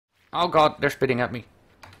Oh god, they're spitting at me.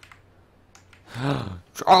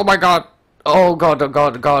 Oh my god. Oh god, oh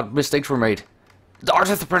god, oh god. Mistakes were made. The art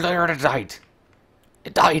of the Predator died.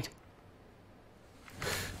 It died.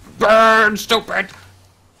 Burn, stupid.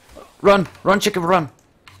 Run, run, chicken, run.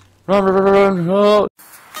 Run, run, run, run. Oh.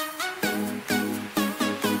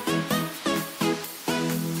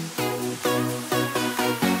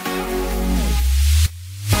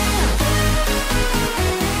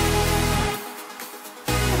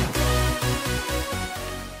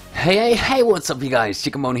 Hey, what's up you guys?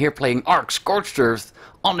 Chickamone here playing ARK Scorched Earth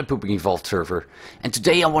on the Pooping Vault server. And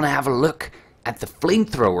today I want to have a look at the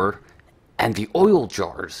Flamethrower and the oil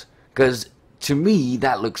jars. Because to me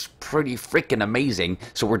that looks pretty freaking amazing.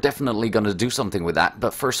 So we're definitely going to do something with that.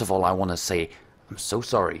 But first of all I want to say I'm so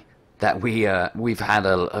sorry that we've had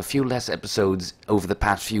a few less episodes over the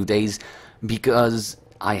past few days. Because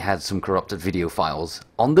I had some corrupted video files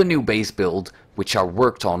on the new base build. Which I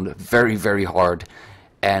worked on very, very hard.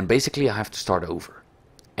 And basically I have to start over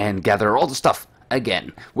and gather all the stuff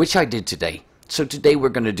again, which I did today. So today we're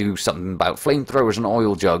going to do something about flamethrowers and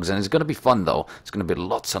oil jugs, and it's going to be fun though. It's going to be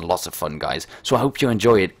lots and lots of fun, guys. So I hope you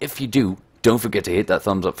enjoy it. If you do, don't forget to hit that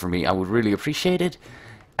thumbs up for me. I would really appreciate it.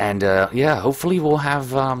 And yeah, hopefully we'll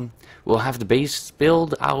have the base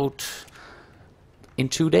build out in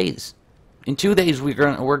 2 days. In 2 days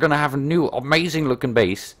we're gonna have a new amazing looking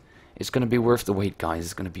base. It's going to be worth the wait, guys.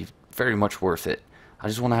 It's going to be very much worth it. I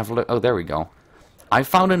just want to have a look. Oh, there we go. I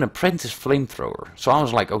found an apprentice flamethrower. So I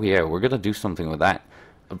was like, oh yeah, we're going to do something with that.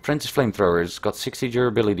 Apprentice flamethrower. It's got 60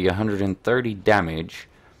 durability, 130 damage.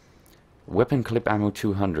 Weapon clip ammo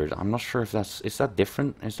 200. I'm not sure if that's... Is that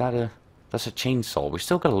different? Is that a... That's a chainsaw. We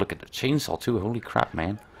still got to look at the chainsaw too. Holy crap,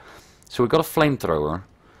 man. So we got a flamethrower.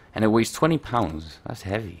 And it weighs 20 pounds. That's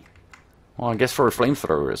heavy. Well, I guess for a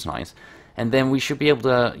flamethrower it's nice. And then we should be able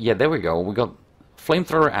to... Yeah, there we go. We got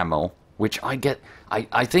flamethrower ammo. Which I get,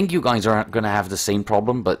 I think you guys aren't going to have the same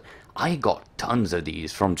problem, but I got tons of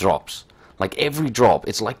these from drops. Like every drop,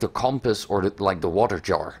 it's like the compass or like the water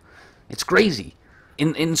jar. It's crazy.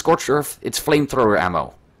 In Scorched Earth, it's flamethrower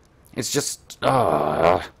ammo. It's just,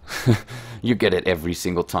 you get it every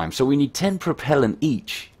single time. So we need 10 propellant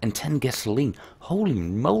each and 10 gasoline. Holy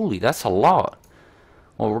moly, that's a lot.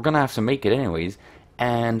 Well, we're going to have to make it anyways.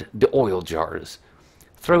 And the oil jars.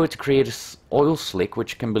 Throw it to create an oil slick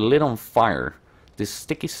which can be lit on fire. This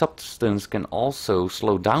sticky substance can also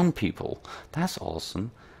slow down people. That's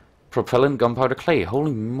awesome. Propellant, gunpowder, clay.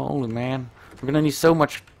 Holy moly, man. We're gonna need so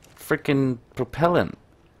much freaking propellant.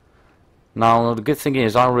 Now the good thing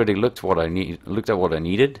is I already looked at what I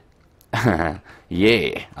needed.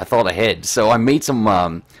 Yeah, I thought ahead. So I made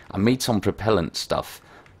some propellant stuff,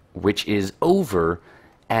 which is over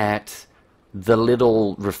at the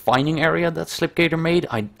little refining area that Slipgator made.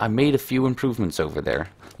 I made a few improvements over there.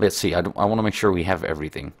 Let's see, I want to make sure we have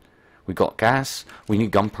everything. We got gas, we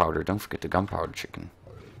need gunpowder. Don't forget the gunpowder, chicken.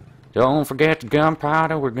 Don't forget the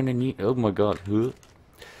gunpowder, we're gonna need... Oh my god.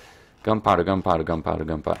 Gunpowder, gunpowder, gunpowder,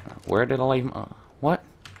 gunpowder. Where did I leave... what?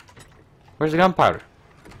 Where's the gunpowder?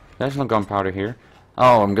 There's no gunpowder here.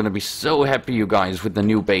 Oh, I'm gonna be so happy, you guys, with the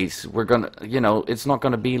new base. We're gonna... You know, it's not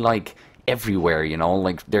gonna be like... everywhere, you know,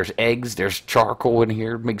 like there's eggs, there's charcoal in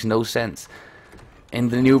here. It makes no sense. In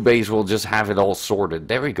the new base we'll just have it all sorted.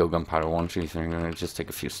 There we go, gunpowder. 1, 2, 3. I'm gonna just take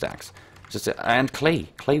a few stacks. And clay.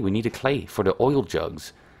 We need a clay for the oil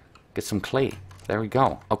jugs. Get some clay. There we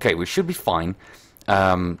go. Okay, we should be fine.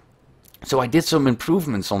 So I did some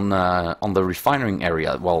improvements on the refining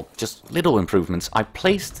area. Well, just little improvements. I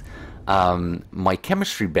placed my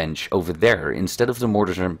chemistry bench over there instead of the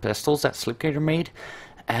mortars and pestles that Slipgator made.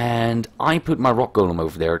 And I put my rock golem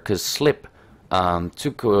over there because Slip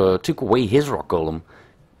took away his rock golem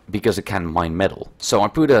because it can mine metal. So I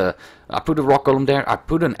put a rock golem there. I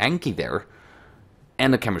put an Anki there,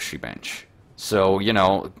 and a chemistry bench. So you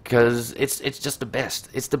know, because it's just the best.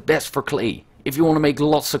 It's the best for clay. If you want to make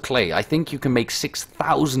lots of clay, I think you can make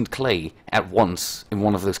 6,000 clay at once in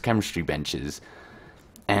one of those chemistry benches.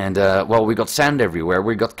 And well, we got sand everywhere.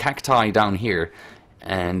 We got cacti down here,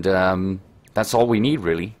 and that's all we need,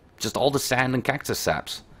 really. Just all the sand and cactus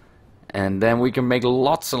saps. And then we can make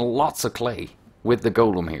lots and lots of clay with the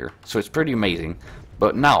golem here. So it's pretty amazing.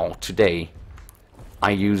 But now, today,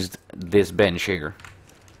 I used this bench here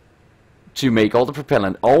to make all the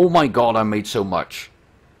propellant. Oh my god, I made so much.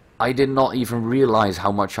 I did not even realize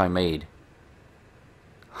how much I made.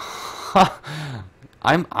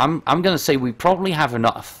 I'm gonna say we probably have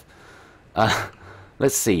enough.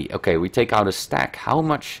 Let's see. Okay, we take out a stack. How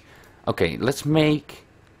much... Okay, let's make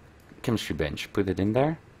chemistry bench. Put it in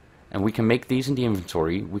there. And we can make these in the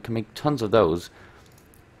inventory. We can make tons of those.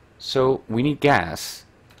 So we need gas.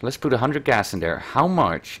 Let's put 100 gas in there. How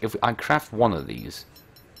much, if I craft one of these,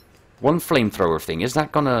 one flamethrower thing, is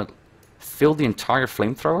that gonna fill the entire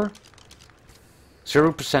flamethrower?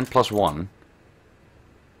 0% plus 1.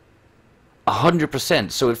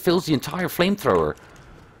 100%, so it fills the entire flamethrower.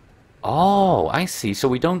 Oh, I see. So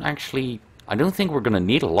we don't actually... I don't think we're gonna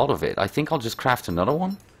need a lot of it. I think I'll just craft another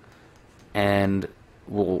one. And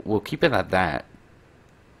we'll keep it at that.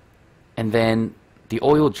 And then the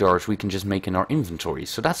oil jars we can just make in our inventory.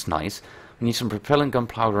 So that's nice. We need some propellant,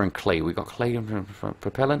 gunpowder, and clay. We got clay and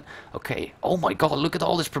propellant. Okay. Oh my god, look at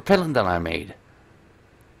all this propellant that I made.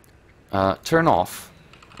 Turn off.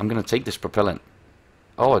 I'm gonna take this propellant.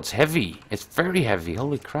 Oh, it's heavy. It's very heavy.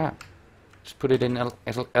 Holy crap. Just put it in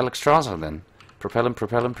Electroza then. Propellant,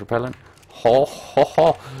 propellant, propellant. Ho, ho,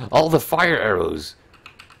 ho. All the fire arrows.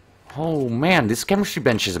 Oh man, this chemistry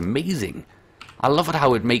bench is amazing. I love it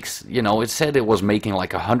how it makes, you know, it said it was making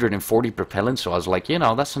like 140 propellant, so I was like, you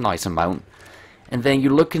know, that's a nice amount. And then you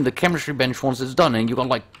look in the chemistry bench once it's done, and you got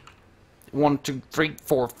like 1, 2, 3,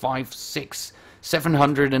 4, 5, 6,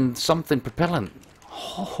 700 and something propellant.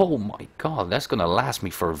 Oh my god, that's gonna last me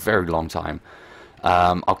for a very long time.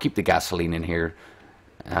 I'll keep the gasoline in here.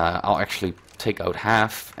 I'll actually take out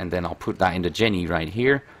half, and then I'll put that in the Jenny right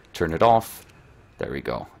here. Turn it off. There we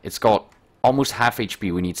go. It's got almost half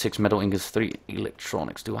HP. We need 6 metal ingots, 3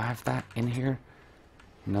 electronics. Do I have that in here?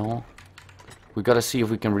 No. We gotta see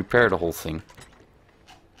if we can repair the whole thing.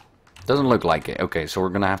 Doesn't look like it. Okay, so we're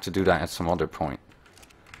gonna have to do that at some other point.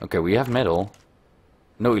 Okay, we have metal.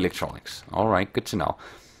 No electronics. Alright, good to know.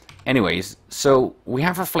 Anyways, so we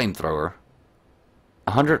have a flamethrower.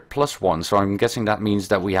 100 plus 1, so I'm guessing that means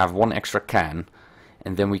that we have 1 extra can.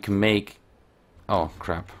 And then we can make... Oh,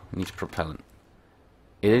 crap. Needs propellant.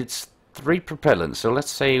 It's 3 propellant, so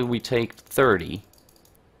let's say we take 30.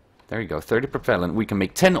 There you go, 30 propellant. We can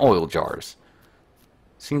make 10 oil jars.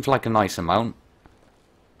 Seems like a nice amount.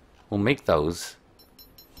 We'll make those.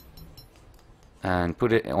 And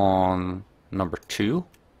put it on number 2.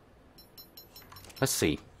 Let's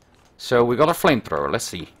see. So we got a flamethrower, let's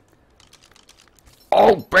see.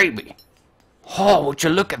 Oh, baby! Oh, would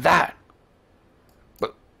you look at that?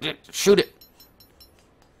 But shoot it.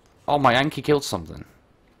 Oh, my Anki killed something.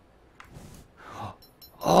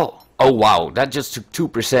 Oh, oh wow, that just took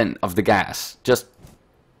 2% of the gas. Just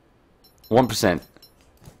 1%.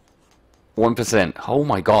 1%. Oh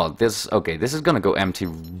my god, this is gonna go empty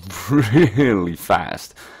really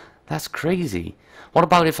fast. That's crazy. What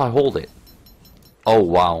about if I hold it? Oh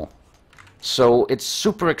wow. So it's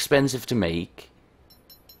super expensive to make.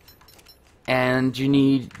 And you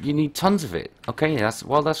need tons of it. Okay, that's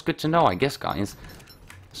good to know, I guess, guys.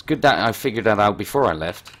 It's good that I figured that out before I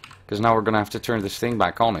left. Because now we're going to have to turn this thing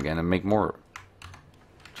back on again and make more.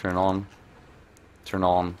 Turn on. Turn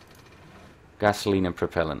on. Gasoline and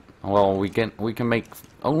propellant. Well, we can make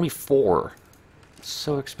only 4. It's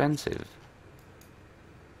so expensive.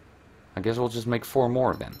 I guess we'll just make 4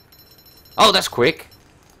 more then. Oh, that's quick.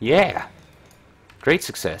 Yeah. Great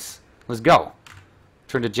success. Let's go.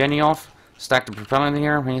 Turn the Jenny off. Stack the propellant in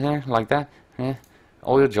here. Right there. Like that. Yeah.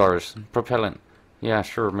 Oil jars. Propellant. Yeah,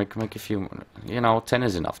 sure, make a few, you know, 10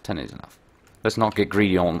 is enough, 10 is enough. Let's not get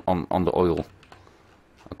greedy on the oil.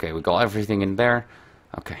 Okay, we got everything in there.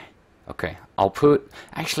 Okay, okay, I'll put,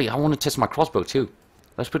 actually, I want to test my crossbow too.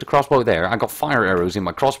 Let's put the crossbow there. I got fire arrows in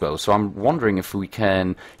my crossbow, so I'm wondering if we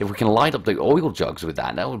can light up the oil jugs with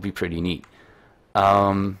that. That would be pretty neat.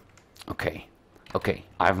 Okay, okay,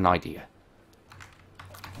 I have an idea.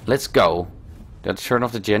 Let's go. Let's turn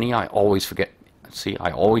off the Jenny. I always forget. See,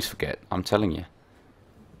 I always forget. I'm telling you.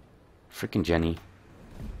 Freaking Jenny.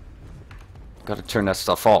 Gotta turn that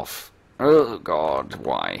stuff off. Oh god,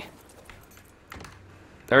 why?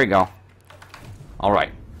 There we go.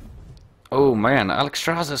 Alright. Oh man,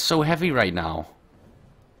 Electroza is so heavy right now.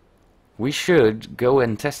 We should go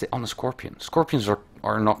and test it on a Scorpion. Scorpions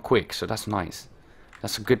are not quick, so that's nice.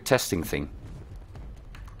 That's a good testing thing.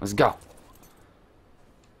 Let's go.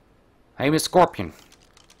 Hey, Miss Scorpion.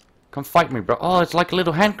 Come fight me, bro. Oh, it's like a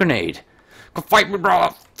little hand grenade. Come fight me, bro.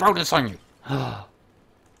 I'll throw this on you.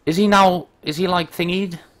 Is he like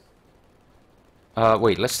thingied?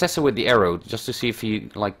 Wait, let's test it with the arrow just to see if he,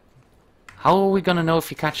 like... How are we gonna know if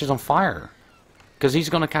he catches on fire? Because he's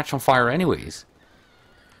gonna catch on fire anyways.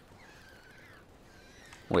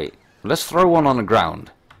 Wait, let's throw one on the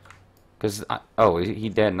ground. Because, oh,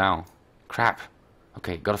 he's dead now. Crap.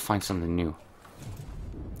 Okay, gotta find something new.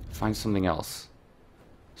 Find something else.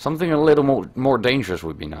 Something a little more dangerous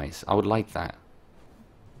would be nice. I would like that.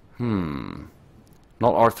 Not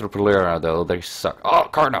Arthropolera though, they suck. Oh,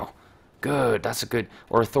 Carno! Good, that's a good...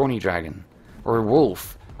 Or a Thorny Dragon. Or a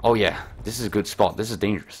Wolf. Oh yeah, this is a good spot. This is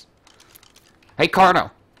dangerous. Hey,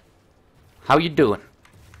 Carno. How you doing?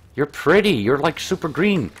 You're pretty. You're like super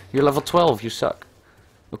green. You're level 12. You suck.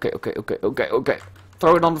 Okay.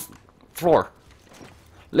 Throw it on the floor.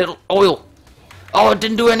 Little oil. Oh, it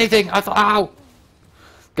didn't do anything. I thought, ow.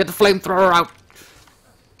 Get the flamethrower out.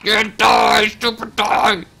 Get die, stupid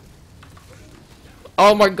die.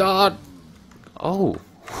 Oh my god. Oh.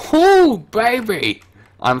 Whoo, baby.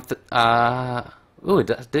 Ooh,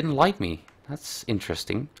 it didn't like me. That's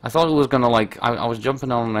interesting. I thought it was gonna like, I was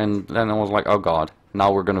jumping on and then I was like, oh god.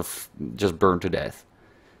 Now we're gonna just burn to death.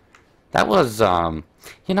 That was,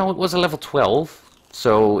 you know, it was a level 12.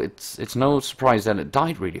 So it's no surprise that it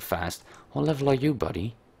died really fast. What level are you,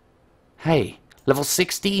 buddy? Hey, level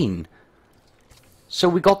 16. So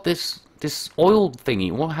we got this oil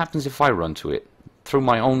thingy. What happens if I run to it through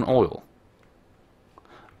my own oil?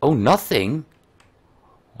 Oh, nothing.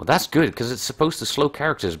 Well, that's good because it's supposed to slow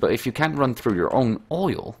characters. But if you can't run through your own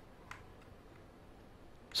oil,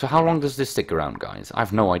 so how long does this stick around, guys? I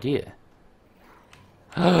have no idea.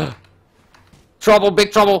 Trouble,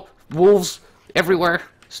 big trouble. Wolves everywhere.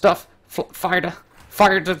 Stuff. Fire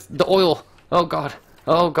the oil. Oh god.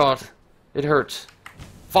 Oh god. It hurts.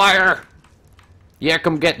 Fire! Yeah,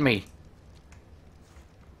 come get me.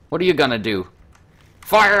 What are you gonna do?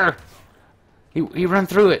 Fire! He ran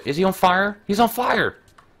through it. Is he on fire? He's on fire!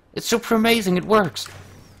 It's super amazing. It works.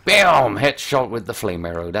 Bam! Headshot with the flame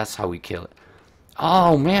arrow. That's how we kill it.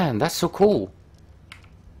 Oh man, that's so cool.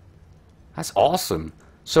 That's awesome.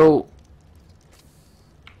 So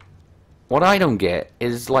what I don't get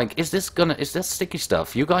is like, is that sticky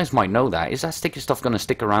stuff? You guys might know that. Is that sticky stuff gonna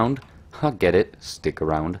stick around? I get it, stick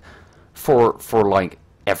around. For like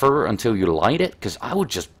ever until you light it? Because I would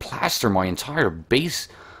just plaster my entire base,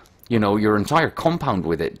 you know, your entire compound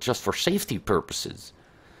with it just for safety purposes.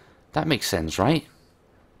 That makes sense, right?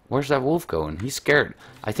 Where's that wolf going? He's scared.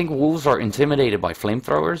 I think wolves are intimidated by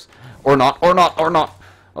flamethrowers. Or not.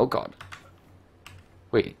 Oh god.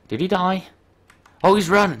 Wait, did he die? Oh, he's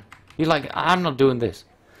running. He's like, I'm not doing this.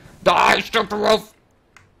 Die, stupid wolf!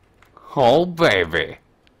 Oh, baby.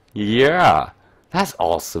 Yeah. That's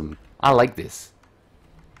awesome. I like this.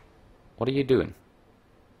 What are you doing?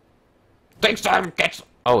 Takes time to catch.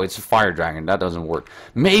 Oh, it's a fire dragon. That doesn't work.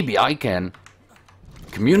 Maybe I can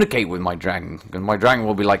communicate with my dragon. And my dragon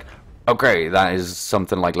will be like, okay, that is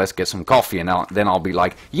something like, let's get some coffee. And then I'll be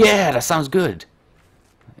like, yeah, that sounds good.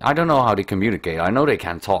 I don't know how they communicate. I know they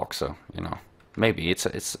can't talk, so, you know. Maybe it's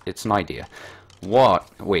an idea. What?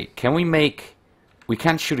 Wait, can we make... We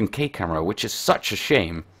can't shoot in K camera, which is such a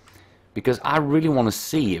shame. Because I really want to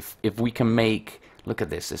see if we can make... Look at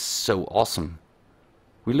this, it's so awesome.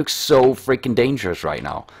 We look so freaking dangerous right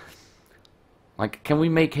now. Like, can we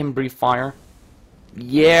make him breathe fire?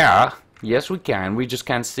 Yeah! Yes, we can. We just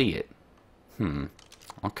can't see it.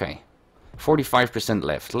 Okay. 45%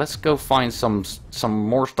 left. Let's go find some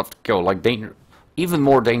more stuff to kill. Like, even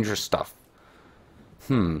more dangerous stuff.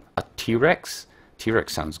 A T-Rex?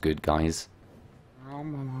 T-Rex sounds good, guys.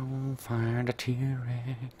 Find a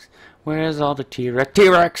T-Rex. Where's all the T-Rex?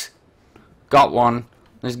 T-Rex! Got one.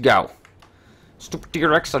 Let's go. Stupid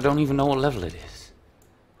T-Rex, I don't even know what level it is.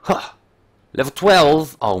 Huh. Level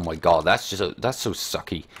 12? Oh my god, that's so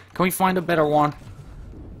sucky. Can we find a better one?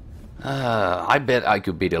 I bet I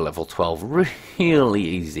could beat a level 12 really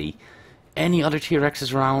easy. Any other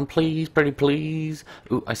T-Rexes around, please? Pretty please?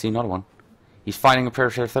 Ooh, I see another one. He's fighting a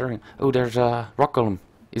Parasauritherium. Oh, there's a rock golem.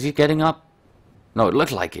 Is he getting up? No, it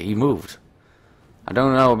looked like it. He moved. I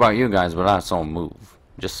don't know about you guys, but I saw him move.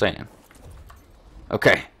 Just saying.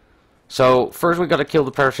 Okay. So, first we gotta kill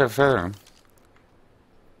the Parasauritherium.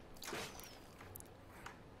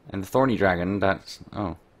 And the Thorny Dragon, that's...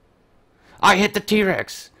 Oh. I hit the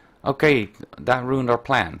T-Rex! Okay, that ruined our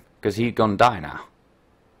plan. Because he's gonna die now.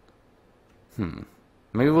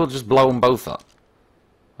 Maybe we'll just blow them both up.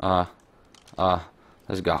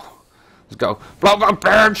 Let's go. Let's go. Blow my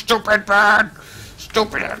bird, stupid bird!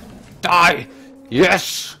 Stupid! Die!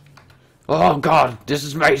 Yes! Oh god, this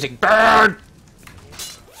is amazing. Burn!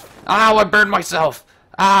 Ow, I burned myself!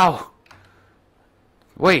 Ow!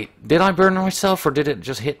 Wait, did I burn myself or did it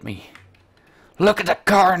just hit me? Look at the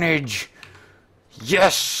carnage!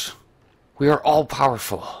 Yes! We are all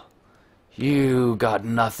powerful. You got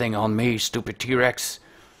nothing on me, stupid T-Rex.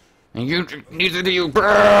 And you, neither do you,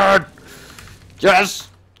 bird! Yes!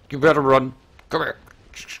 You better run. Come here.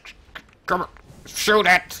 Come here. Shoot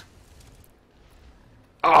it!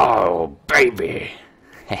 Oh, baby!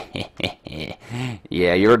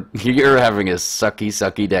 Yeah, you're having a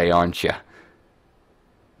sucky day, aren't you?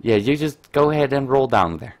 Yeah, you just go ahead and roll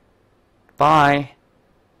down there. Bye.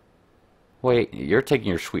 Wait, you're taking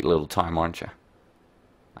your sweet little time, aren't you?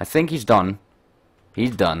 I think he's done.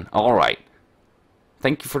 He's done. Alright.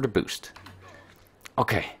 Thank you for the boost.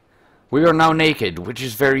 Okay. We are now naked, which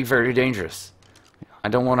is very, very dangerous. I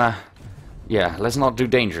don't want to... Yeah, let's not do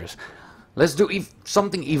dangerous. Let's do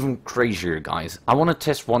something even crazier, guys. I want to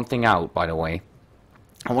test one thing out, by the way.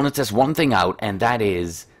 I want to test one thing out, and that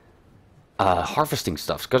is harvesting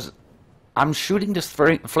stuff. Because I'm shooting this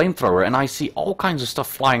flamethrower, and I see all kinds of stuff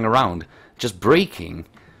flying around, just breaking.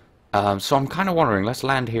 So I'm kind of wondering, let's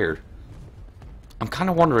land here. I'm kind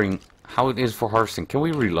of wondering how it is for harvesting. Can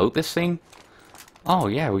we reload this thing? Oh,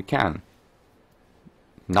 yeah, we can.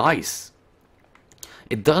 Nice.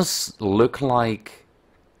 It does look like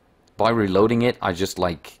by reloading it, I just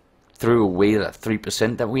like threw away that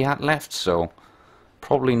 3% that we had left, so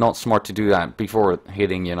probably not smart to do that before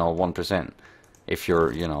hitting, you know, 1% if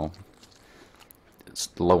you're, you know,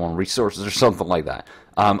 low on resources or something like that.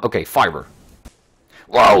 Okay, fiber.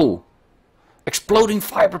 Whoa! Exploding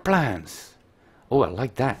fiber plants! Oh, I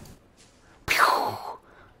like that.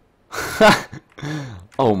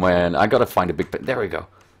 Oh man, I gotta find a big... There we go.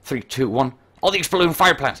 3, 2, 1. All the exploding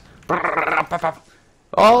fire plants!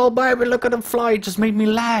 Oh baby, look at them fly, it just made me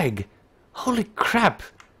lag. Holy crap.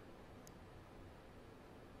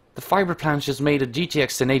 The fiber plants just made a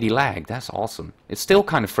GTX 1080 lag. That's awesome. It's still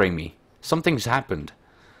kind of framey. Something's happened.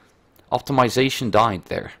 Optimization died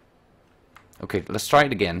there. Okay, let's try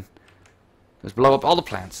it again. Let's blow up all the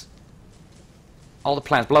plants. All the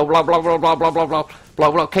plants. Blow, blow, blow, blow, blow, blow, blow, blow,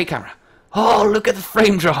 blow, blow. Okay, camera. Oh, look at the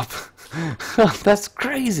frame drop. That's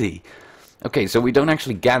crazy. Okay, so we don't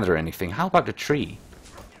actually gather anything. How about the tree?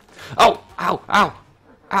 Oh, ow, ow,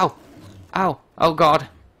 ow, ow. Oh god.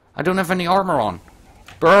 I don't have any armor on.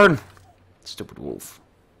 Burn. Stupid wolf.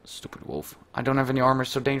 Stupid wolf. I don't have any armor,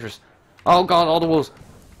 it's so dangerous. Oh god, all the wolves.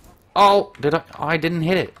 Oh, did I? Oh, I didn't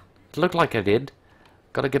hit it. It looked like I did.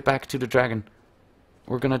 Gotta get back to the dragon.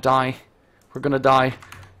 We're gonna die. We're gonna die.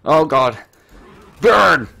 Oh god.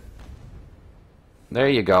 Burn! There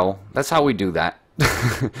you go. That's how we do that.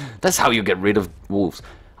 That's how you get rid of wolves.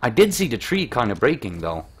 I did see the tree kind of breaking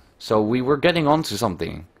though. So we were getting onto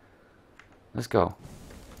something. Let's go.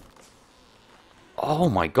 Oh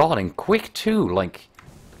my god, and quick too. Like,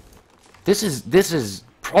 this is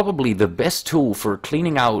probably the best tool for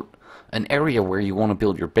cleaning out an area where you want to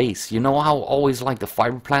build your base. You know how always like the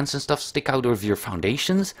fiber plants and stuff stick out of your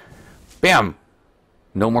foundations? Bam!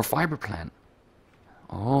 No more fiber plant.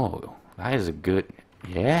 Oh, that is a good...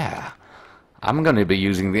 Yeah. I'm gonna be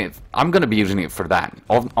using it. I'm gonna be using it for that.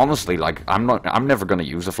 Honestly, like I'm never gonna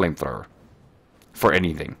use a flamethrower for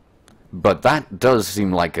anything. But that does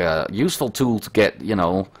seem like a useful tool to get, you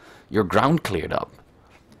know, your ground cleared up.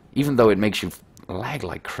 Even though it makes you lag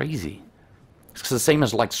like crazy. It's the same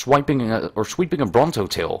as like sweeping a Bronto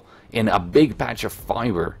tail in a big patch of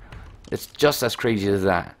fiber. It's just as crazy as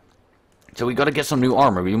that. So we gotta get some new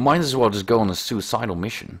armor. We might as well just go on a suicidal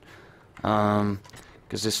mission.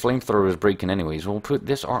 Because this flamethrower is breaking anyways. We'll put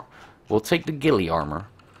this we'll take the ghillie armor,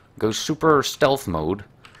 go super stealth mode.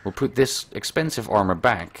 We'll put this expensive armor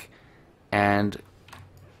back, and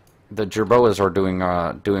the Jerboas are doing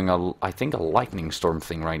I think a lightning storm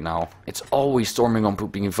thing right now. It's always storming on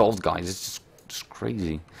Pooping Evolved, guys. It's just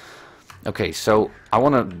crazy. Okay, so I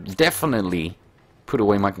want to definitely put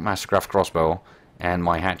away my Mastercraft crossbow and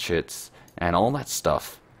my hatchets and all that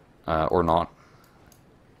stuff, or not.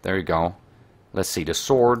 There you go. Let's see, the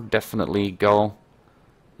sword, definitely go.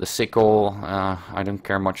 The sickle, I don't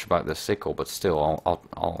care much about the sickle, but still,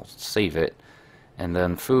 I'll save it. And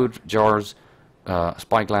then food, jars,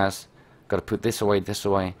 spyglass, gotta put this away,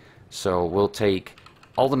 So we'll take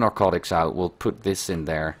all the narcotics out, we'll put this in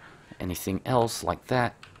there. Anything else like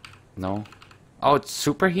that? No? Oh, it's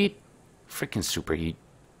superheat? Freaking superheat.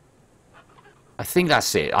 I think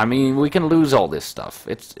that's it. I mean, we can lose all this stuff.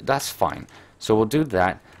 That's fine. So we'll do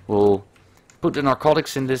that. We'll put the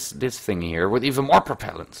narcotics in this thing here with even more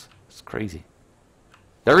propellants. It's crazy.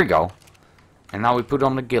 There we go. And now we put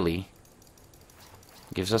on the ghillie.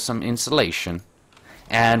 Gives us some insulation.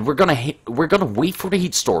 And we're gonna wait for the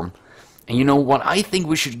heat storm. And you know what I think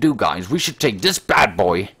we should do, guys? We should take this bad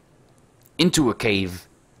boy into a cave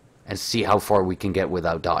and see how far we can get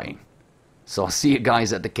without dying. So I'll see you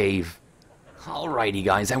guys at the cave. Alrighty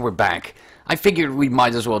guys, and we're back. I figured we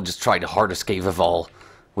might as well just try the hardest cave of all,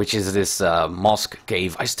 which is this mosque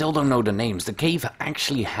cave. I still don't know the names. The cave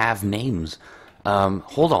actually have names.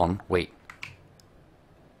 Hold on, wait.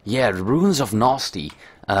 Yeah, the Ruins of Nasty.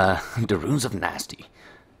 The Ruins of Nasty.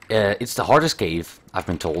 It's the hardest cave, I've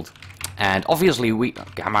been told. And obviously we...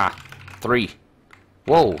 Gamma 3.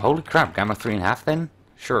 Whoa, holy crap, Gamma 3.5 then?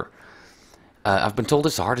 Sure. I've been told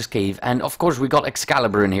it's the hardest cave, and of course we got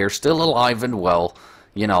Excalibur in here, still alive and well,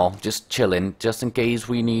 you know, just chilling, just in case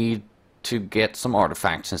we need to get some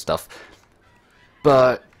artifacts and stuff.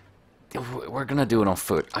 But we're gonna do it on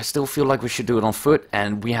foot. I still feel like we should do it on foot,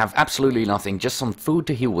 and we have absolutely nothing, just some food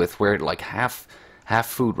to heal with. We're like half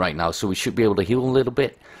food right now, so we should be able to heal a little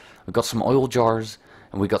bit. We've got some oil jars,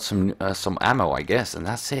 and we got some ammo, I guess, and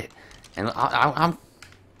that's it. And I'm...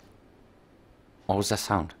 What was that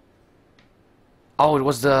sound? Oh, it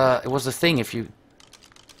was the thing. If you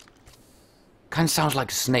kind of sounds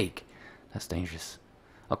like a snake. That's dangerous.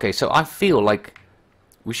 Okay, so I feel like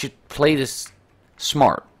we should play this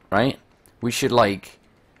smart, right? We should like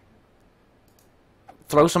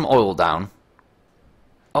throw some oil down.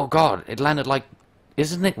 Oh God, it landed like.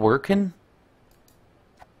 Isn't it working?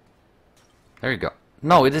 There you go.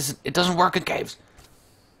 No, it isn't. It doesn't work in caves.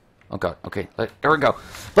 Oh God. Okay, there we go.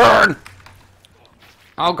 Burn!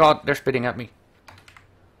 Oh God, they're spitting at me.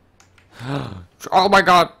 Oh my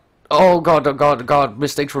God! Oh God! Oh God! Oh God!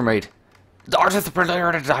 Mistakes were made. The art of the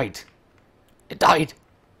predator died. It died.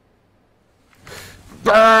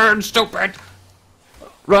 Burn, stupid!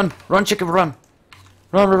 Run, run, chicken, run!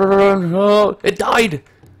 Run, run, run, run! Oh, it died.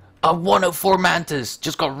 A 104 mantis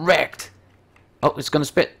just got wrecked. Oh, it's gonna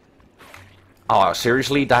spit. Oh,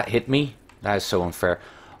 seriously? That hit me? That is so unfair.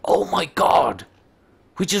 Oh my God!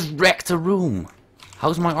 We just wrecked a room.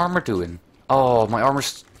 How's my armor doing? Oh, my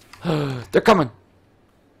armor's... They're coming.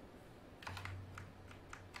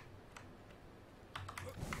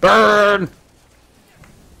 Burn!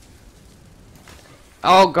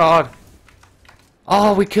 Oh God.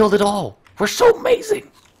 Oh, we killed it all. We're so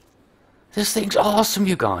amazing. This thing's awesome,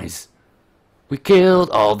 you guys. We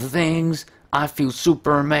killed all the things. I feel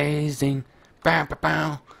super amazing. Bow, bow,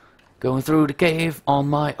 bow. Going through the cave on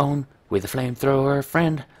my own with a flamethrower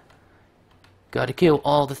friend. Gotta kill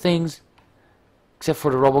all the things. Except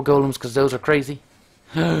for the rubble golems, because those are crazy.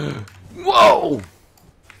 Whoa!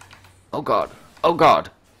 Oh God. Oh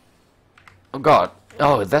God. Oh God.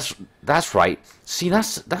 Oh, that's right. See, that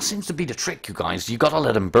seems to be the trick, you guys. You gotta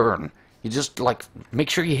let him burn. You just, like,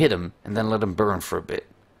 make sure you hit him, and then let him burn for a bit.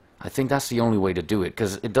 I think that's the only way to do it,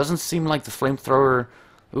 because it doesn't seem like the flamethrower...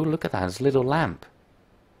 Ooh, look at that, it's a little lamp.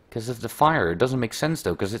 Because of the fire. It doesn't make sense,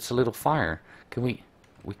 though, because it's a little fire. Can we...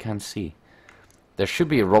 We can't see. There should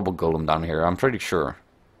be a rubble golem down here, I'm pretty sure.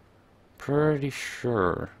 Pretty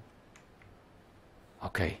sure.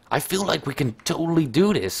 Okay, I feel like we can totally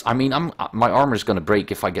do this. I mean, my armor's gonna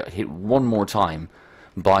break if I get hit one more time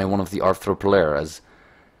by one of the Arthropolaras.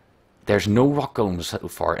 There's no rock golems so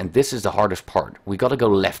far, and this is the hardest part. We gotta go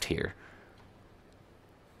left here.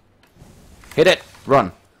 Hit it!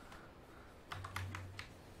 Run!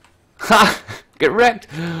 Ha! Get wrecked!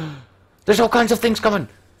 There's all kinds of things coming!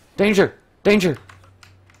 Danger! Danger!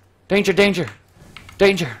 Danger, danger!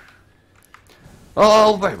 Danger!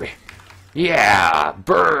 Oh, baby! Yeah!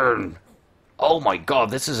 Burn! Oh my God,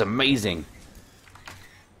 this is amazing!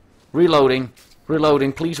 Reloading.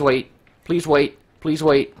 Reloading. Please wait. Please wait. Please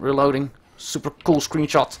wait. Reloading. Super cool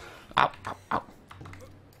screenshots. Ow, ow, ow.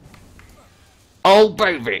 Oh,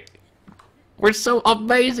 baby! We're so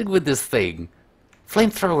amazing with this thing!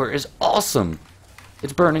 Flamethrower is awesome!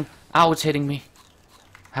 It's burning. Ow, it's hitting me.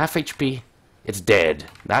 Half HP. It's dead.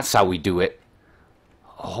 That's how we do it.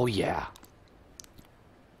 Oh, yeah.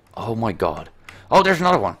 Oh, my God. Oh, there's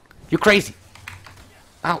another one. You're crazy.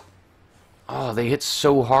 Ow. Oh, they hit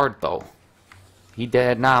so hard, though. He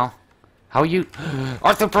dead now. How are you?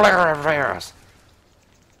 Arthropolaras!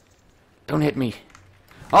 Don't hit me.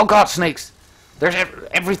 Oh, God, snakes. There's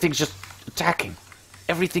everything's just attacking.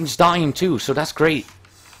 Everything's dying, too, so that's great.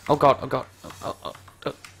 Oh, God. Oh, God. Oh.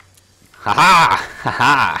 Ha-ha!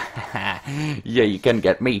 Ha-ha! Yeah, you can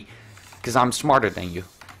get me. Because I'm smarter than you.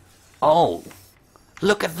 Oh.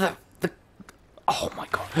 Look at the... Oh, my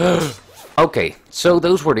God. Okay, so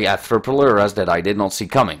those were the Arthropolaras that I did not see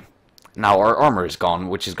coming. Now our armor is gone,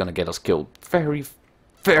 which is going to get us killed very,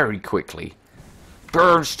 very quickly.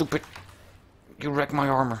 Burn, stupid. You wrecked my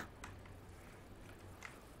armor.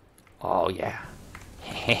 Oh, yeah.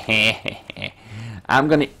 I'm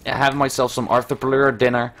going to have myself some Arthropolara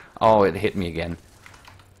dinner. Oh, it hit me again.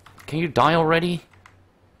 Can you die already?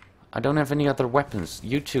 I don't have any other weapons.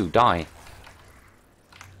 You two, die.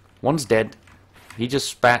 One's dead. He just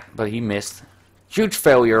spat, but he missed. Huge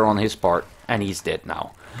failure on his part, and he's dead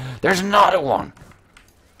now. There's another one!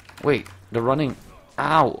 Wait, they're running...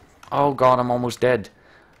 Ow! Oh God, I'm almost dead.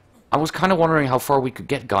 I was kind of wondering how far we could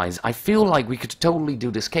get, guys. I feel like we could totally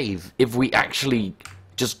do this cave if we actually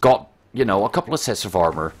just got, you know, a couple of sets of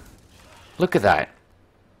armor. Look at that.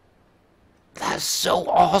 That's so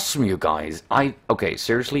awesome, you guys. Okay,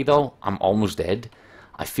 seriously though, I'm almost dead.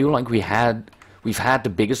 I feel like we've had the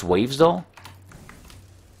biggest waves though.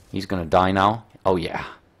 He's gonna die now. Oh yeah.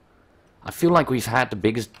 I feel like we've had the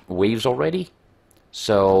biggest waves already.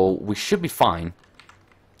 So we should be fine.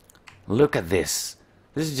 Look at this.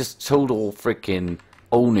 This is just total freaking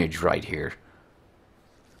ownage right here.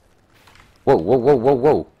 Whoa, whoa, whoa, whoa,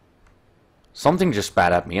 whoa. Something just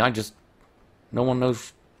spat at me. No one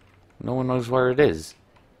knows where it is.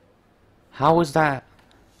 How is that?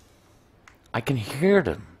 I can hear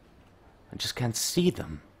them. I just can't see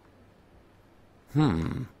them.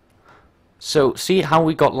 So, see how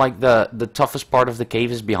we got like the toughest part of the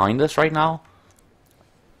cave is behind us right now?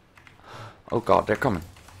 Oh god, they're coming.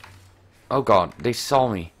 Oh god, they saw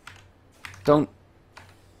me. Don't.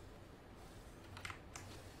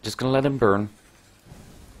 Just gonna let him burn.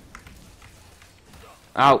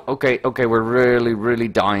 Oh, okay, we're really, really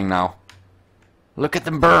dying now. Look at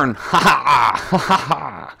them burn! Ha ha! Ha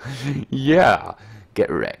ha! Yeah! Get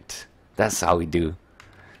wrecked. That's how we do.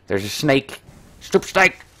 There's a snake. Stupid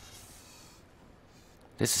snake!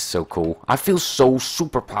 This is so cool. I feel so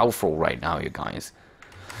super powerful right now, you guys.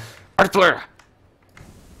 Earth flare!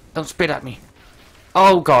 Don't spit at me.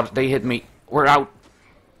 Oh god, they hit me. We're out.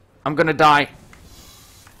 I'm gonna die.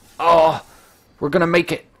 Oh, we're gonna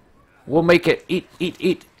make it. We'll make it. Eat, eat,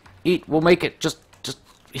 eat, eat. We'll make it. Just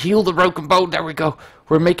heal the broken bone. There we go.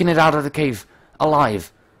 We're making it out of the cave.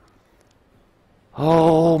 Alive.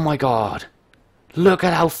 Oh my god. Look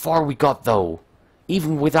at how far we got though.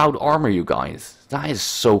 Even without armor, you guys. That is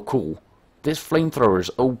so cool. This flamethrower is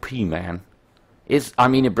OP, man. I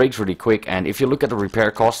mean, it breaks really quick, and if you look at the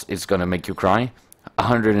repair cost, it's gonna make you cry.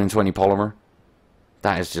 120 polymer.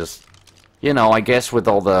 That is just, you know, I guess with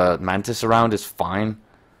all the mantis around, it's fine.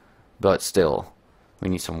 But still, we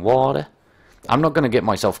need some water. I'm not gonna get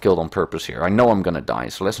myself killed on purpose here. I know I'm gonna die,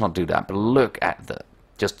 so let's not do that. But look at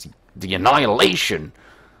the annihilation.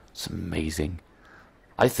 It's amazing.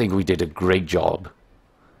 I think we did a great job.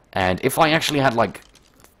 And if I actually had like,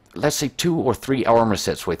 let's say 2 or 3 armor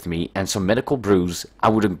sets with me and some medical brews, I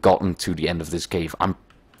would have gotten to the end of this cave.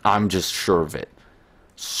 I'm just sure of it.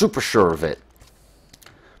 Super sure of it.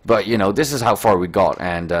 But you know, this is how far we got,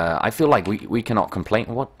 and I feel like we cannot complain.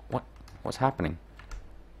 What's happening?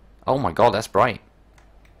 Oh my god, that's bright.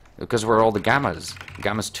 Because we're all the gammas.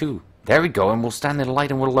 Gammas 2. There we go, and we'll stand in the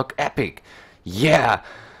light and we'll look epic. Yeah.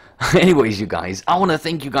 Anyways, you guys, I want to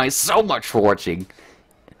thank you guys so much for watching.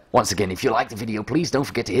 Once again, if you liked the video, please don't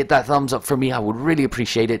forget to hit that thumbs up for me. I would really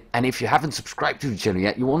appreciate it. And if you haven't subscribed to the channel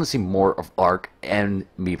yet, you want to see more of ARK and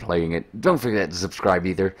me playing it, don't forget to subscribe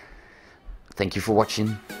either. Thank you for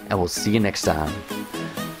watching, and we'll see you next time.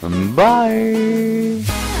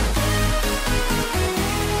 Bye!